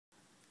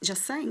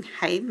just saying,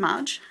 hey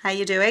Marge, how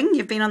you doing?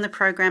 You've been on the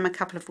program a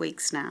couple of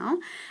weeks now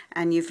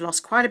and you've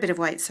lost quite a bit of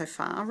weight so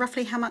far.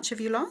 Roughly how much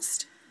have you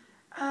lost?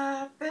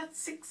 About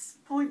 6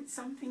 point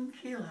something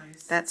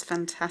kilos. That's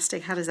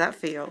fantastic. How does that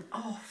feel?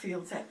 Oh,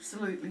 feels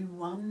absolutely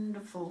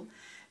wonderful,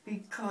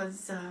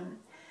 because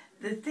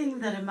the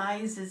thing that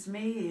amazes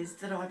me is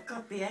that I've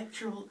got the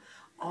actual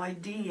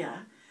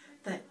idea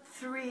that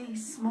 3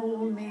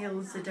 small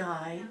meals a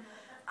day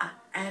are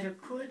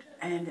adequate,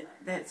 and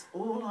that's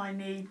all I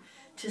need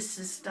to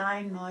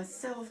sustain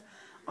myself.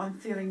 I'm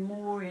feeling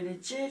more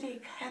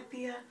energetic,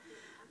 happier.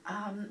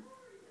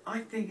 I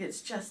think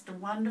it's just a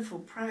wonderful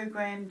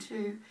program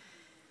to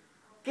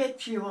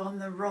get you on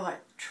the right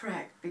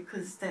track,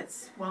 because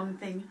that's one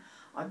thing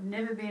I've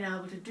never been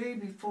able to do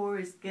before,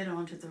 is get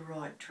onto the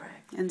right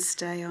track. And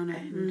stay on it.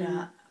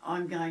 And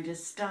I'm going to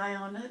stay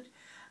on it.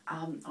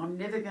 I'm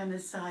never going to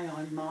say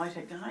I might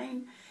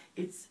again.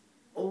 It's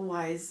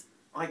always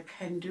I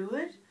can do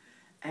it,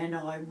 and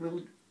I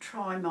will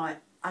try my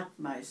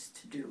utmost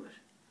to do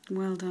it.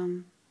 Well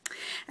done.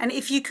 And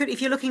if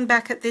you're looking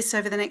back at this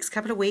over the next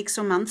couple of weeks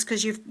or months,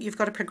 because you've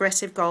got a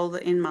progressive goal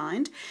in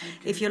mind,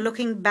 if you're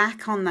looking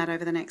back on that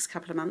over the next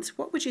couple of months,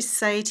 what would you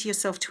say to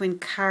yourself to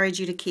encourage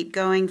you to keep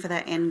going for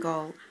that end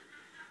goal?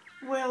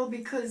 Well,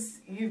 because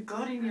you've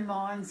got in your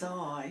mind's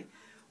eye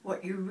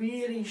what you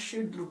really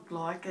should look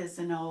like as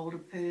an older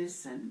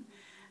person,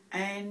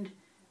 and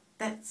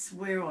that's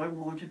where I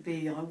want to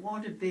be. I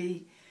want to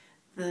be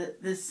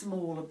the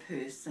smaller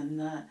person,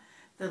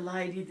 the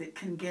lady that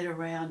can get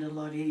around a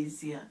lot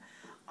easier.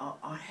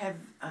 I have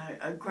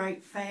a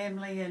great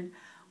family, and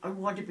I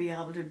want to be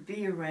able to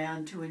be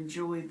around to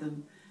enjoy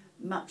them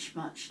much,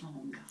 much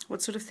longer.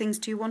 What sort of things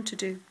do you want to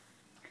do?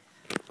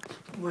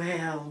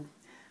 Well,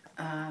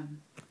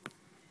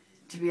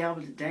 to be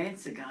able to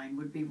dance again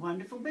would be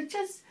wonderful, but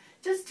just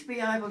to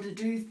be able to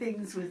do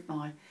things with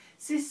my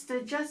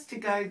sister, just to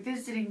go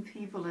visiting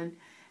people, and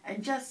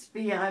just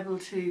be able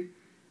to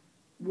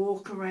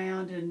walk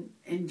around and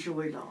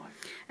enjoy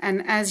life.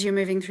 And as you're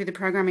moving through the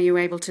program, are you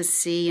able to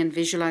see and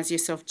visualise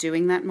yourself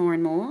doing that more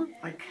and more?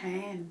 I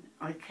can.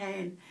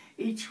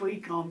 Each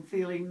week I'm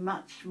feeling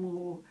much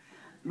more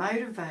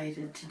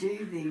motivated to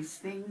do these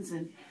things,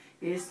 and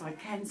yes, I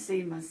can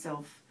see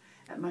myself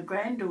at my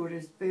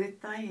granddaughter's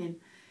birthday in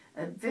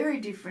a very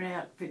different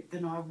outfit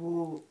than I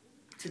wore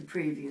to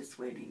previous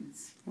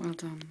weddings. Well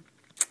done.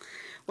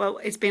 Well,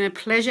 it's been a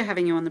pleasure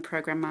having you on the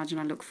program, Marge, and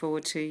I look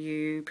forward to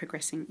you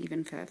progressing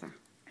even further.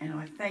 And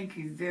I thank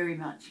you very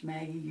much,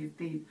 Maggie. You've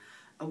been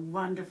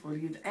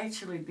you've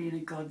actually been a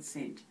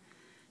godsend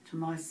to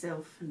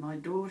myself and my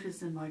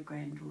daughters and my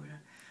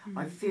granddaughter.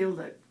 I feel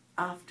that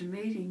after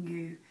meeting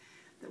you,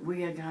 that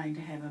we are going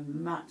to have a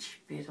much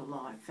better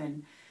life,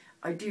 and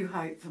I do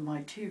hope for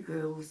my 2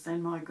 girls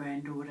and my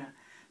granddaughter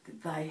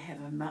that they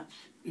have a much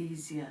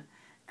easier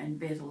and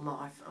better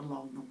life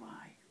along the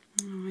way.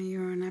 Oh,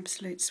 you're an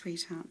absolute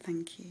sweetheart.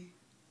 Thank you.